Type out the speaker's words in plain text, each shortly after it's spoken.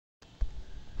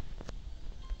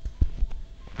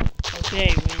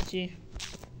Okay, Vinci.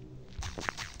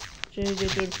 So you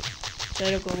get to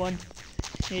set up one.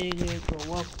 Here you get to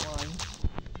walk one.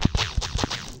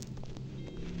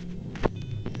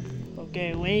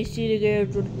 Okay, when you see the girl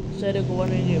to set up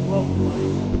one and get walk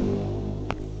one.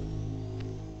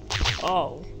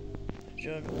 Oh.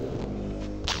 Sure.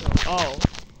 Oh.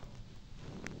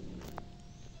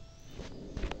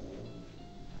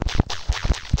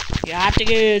 You have to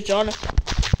get on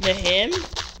the him.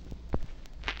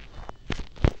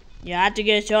 You have to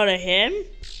get on him.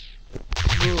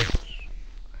 Good.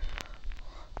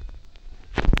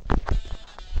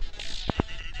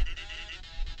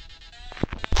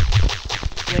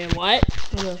 Wait, what?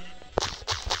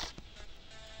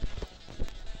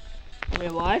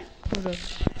 Wait, what?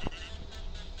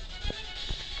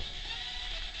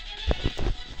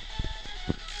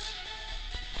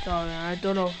 Sorry, I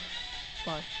don't know.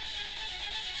 Fine.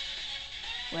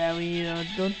 Well, we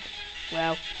don't.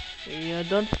 Well, we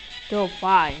don't do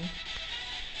fine.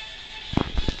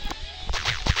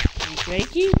 You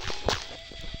shaky?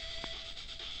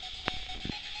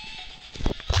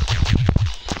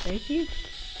 Shaky?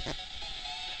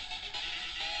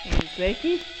 You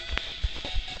shaky?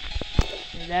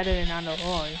 Is that another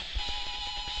horn?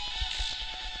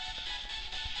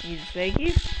 You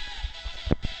shaky?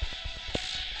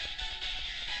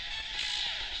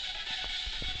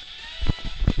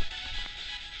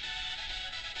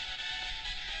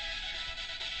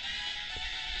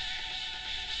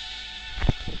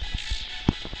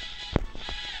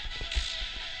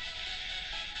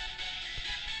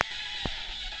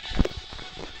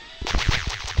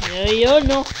 You don't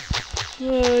know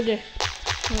who the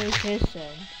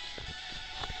kissing.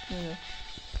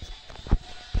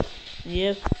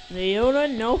 Yep, you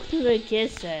don't know who the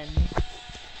kissing.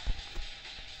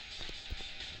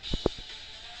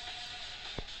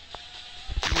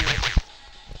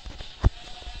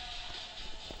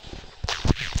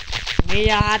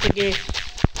 Maybe I have to get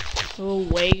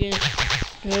wagon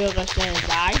to the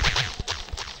die.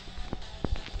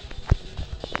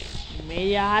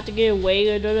 Maybe I have to get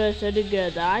wagon to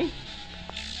the die.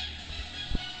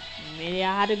 Maybe I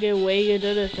have to get wagon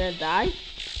to the die.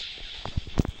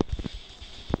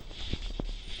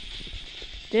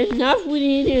 There's enough we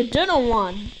need a dinner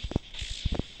one.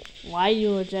 Why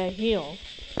you was that here?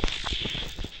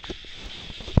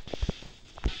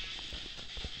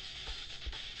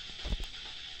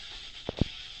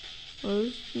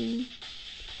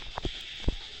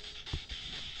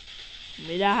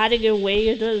 Maybe I had to get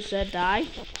wagon to the set die.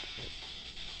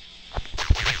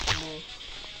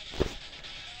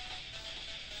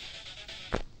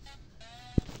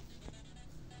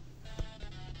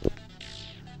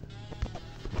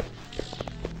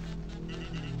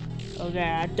 Okay,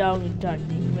 I don't touch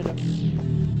him.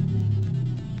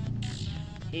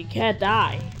 He can't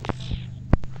die.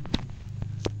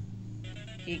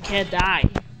 He can't die.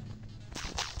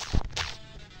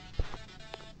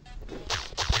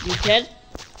 You can't.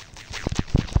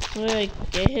 Wait,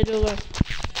 get hit over.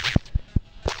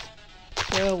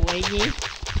 Get away.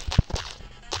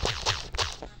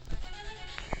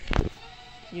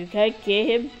 You can't get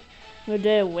him with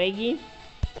the waggy.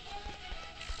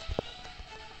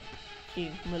 See,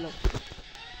 look.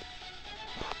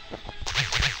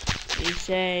 He's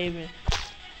saving.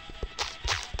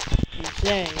 He's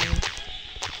saving.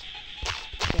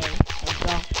 Okay, let's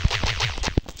go.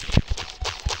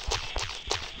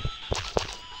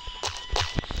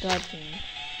 Starting.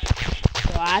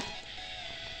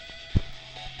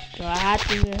 So I have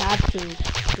to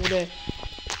do the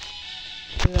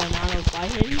amount of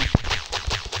fighting.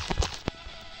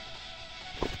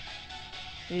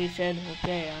 He said,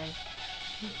 okay,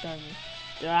 I'm done.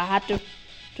 Do I have to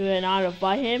do another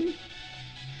fight him?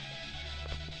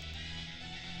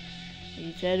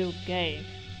 He said, okay.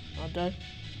 I'm done.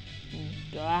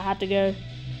 Do I have to go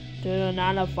to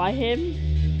another fight him?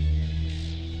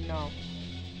 No.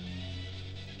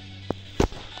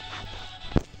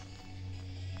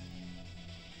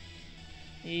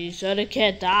 He said he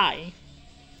can't die.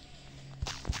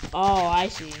 Oh, I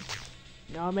see.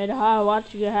 No matter how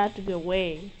much you have to get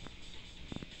away.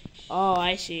 Oh,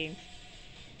 I see.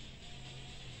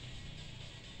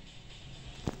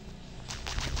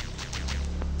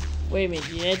 Wait a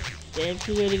minute, did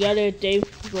you really got a Dave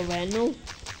Governor?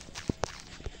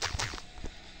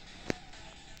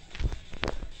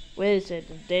 Wait a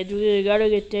second, did you really got to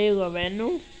get Dave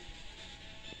Governor?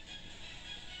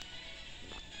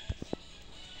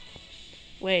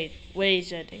 Wait a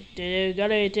second, did you got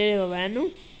to get Dave Governor?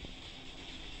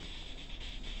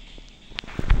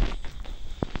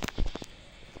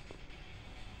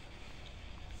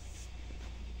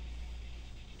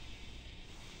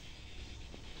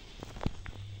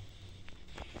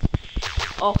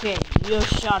 Okay, you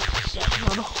shot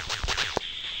that. No.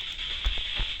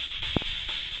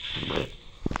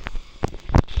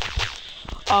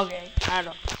 Okay, I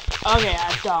don't. Okay,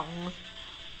 I don't.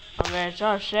 Okay,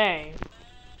 so say.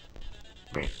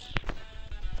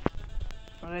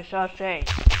 Okay, so say.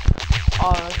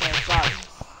 Oh, okay, sorry.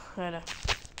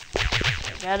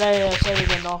 Gotta say it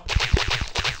again, no.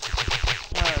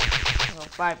 Don't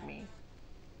fight me.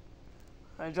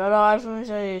 I don't know how to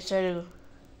say it.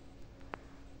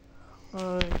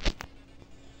 9.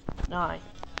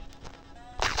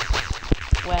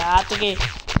 Where I have to get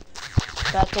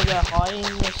that to the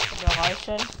high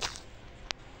sen.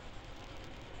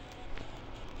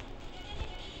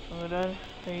 Then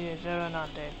 0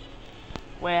 not dead.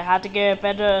 Where I had to get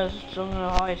better song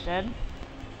high sen.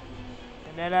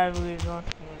 And then I will not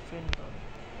fin.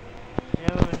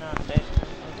 0 not dead.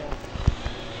 Okay.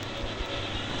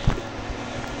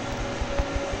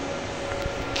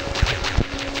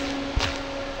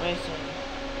 Wait a second.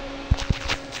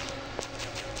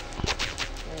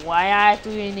 Why I have to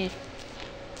get it?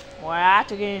 Why I have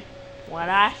to get? Why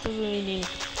I have to get it?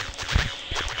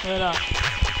 Hold up.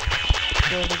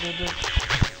 Good.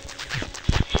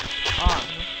 On.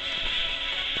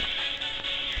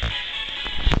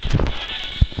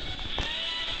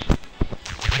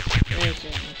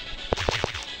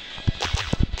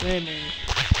 Wait a minute.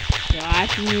 So I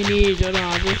actually need to go to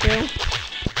Undertale.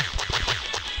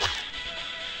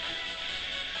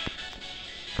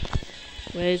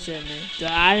 Wait a second. Do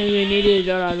I really need to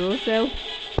go to Undertale?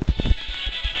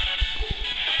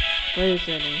 Wait a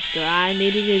second. Do I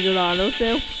need to go to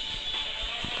Undertale?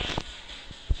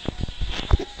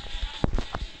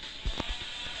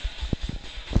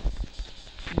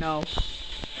 No.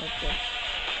 Okay.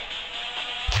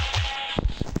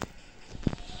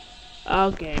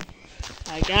 Okay.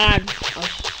 I got.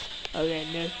 Okay,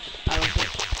 no. I don't care.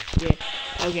 Yeah.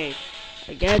 Okay.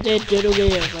 I got that little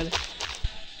video, but.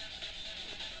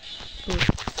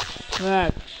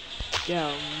 Alright.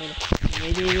 Yeah,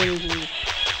 maybe we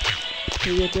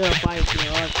get to a fight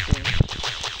here.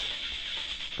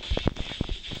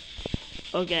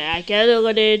 Okay, I can't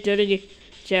look at it to the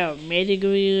chair. Maybe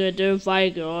we get to a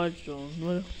fight also.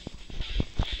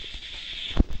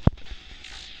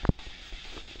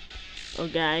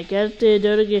 Okay, I can't do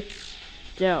it again.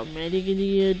 Yeah, maybe we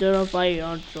get to a fight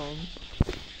also.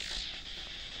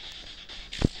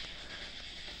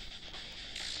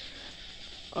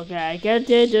 Okay, I can't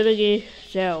do it again.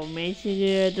 So maybe we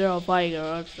get to a fight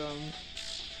also.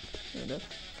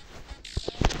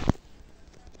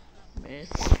 Man.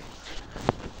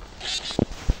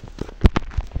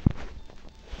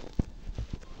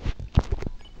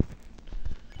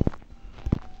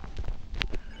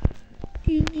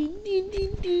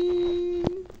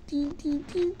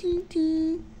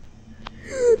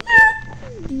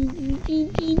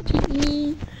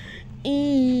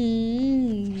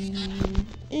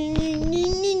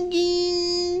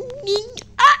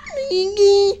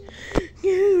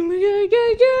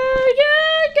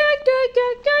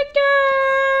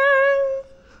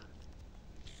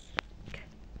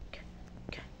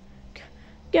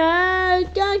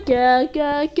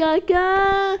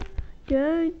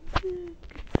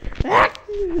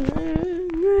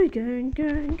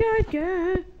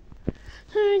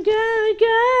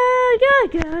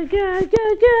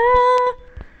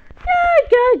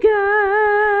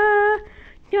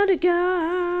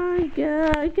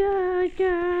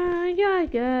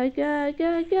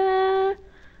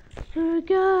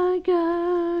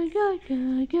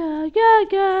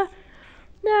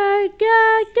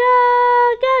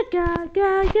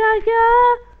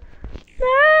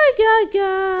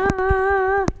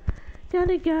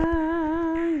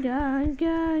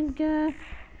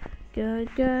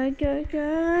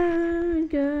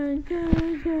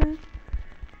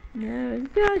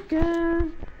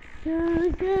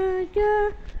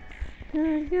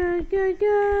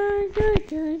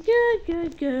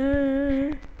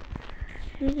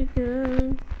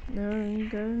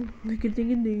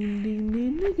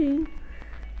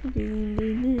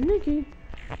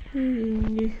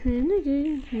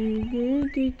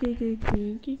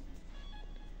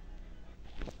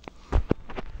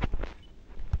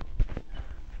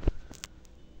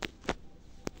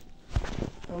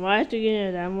 Am I to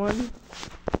get that one?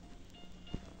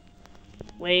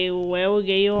 Wait, where will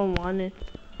get you on one?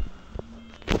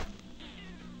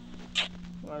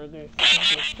 Okay,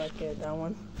 let's get that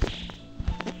one.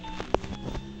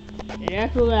 And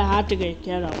that's what I have to get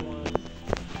that one.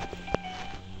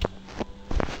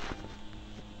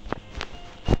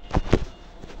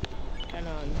 Come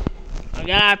on. I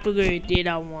gotta upgrade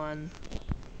that one.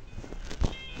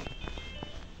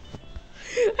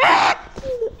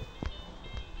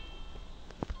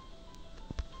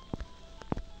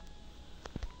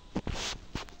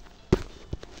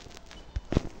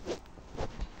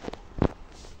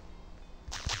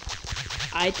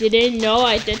 I didn't know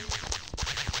I did.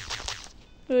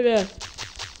 Hurry.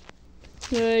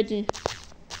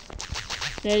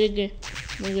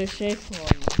 Make a safe one.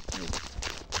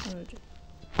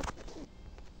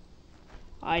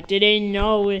 I didn't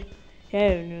know it.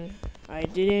 I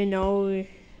didn't know it.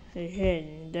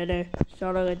 That I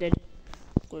started that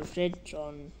was it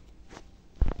on.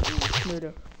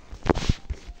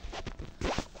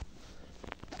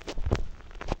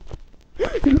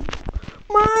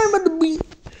 Mama,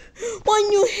 why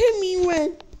you hit me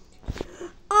when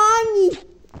I?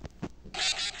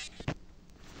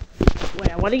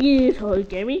 Wait, what are you trying to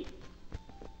get me?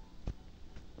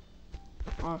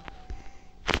 I'm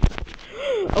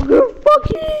gonna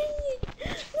fucking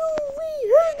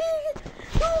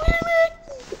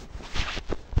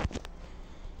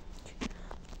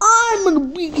I'm gonna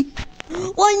be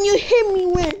when you hit me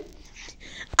when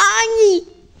I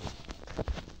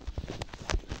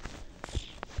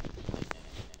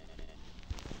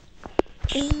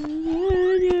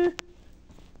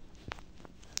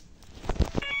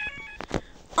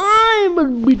I'm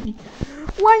gonna be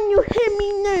when you hit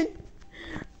me then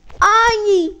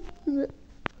I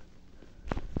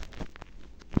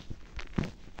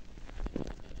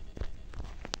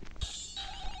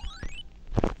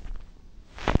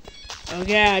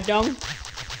okay, I don't know.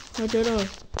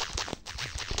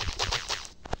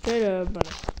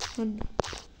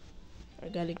 I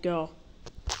gotta go.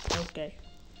 Okay.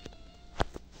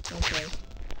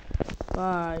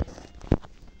 Bye.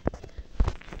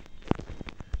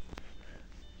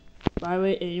 Bye,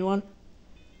 wait, anyone?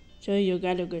 So you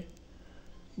gotta go.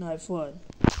 Not fun.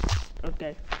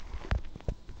 Okay.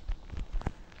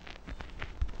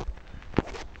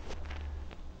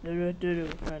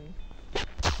 Fun.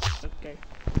 Okay.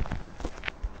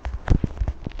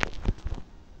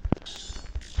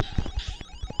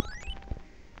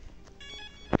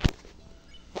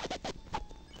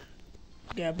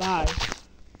 Goodbye.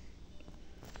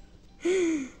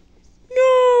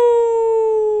 No.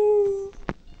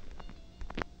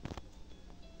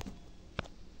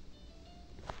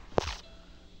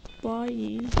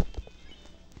 Bye.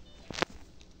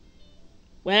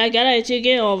 Well, I got a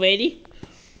ticket already.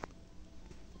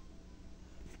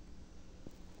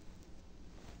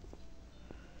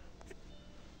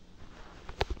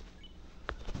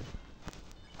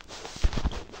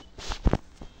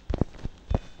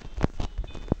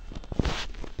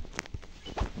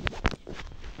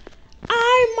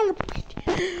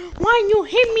 Why you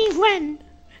hit me when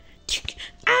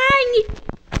I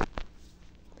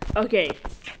okay.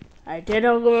 I did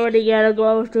already get a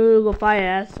glow to go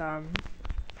fire some.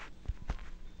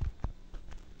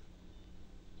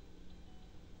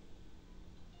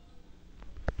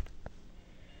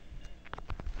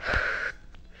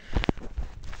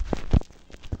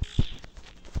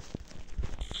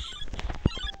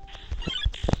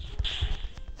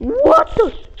 What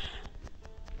the?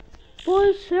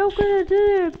 What's how gonna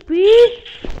do it, B?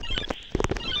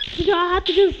 You I have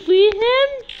to just feed him?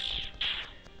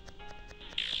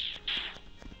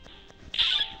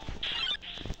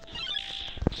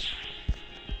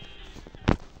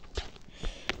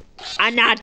 I'm not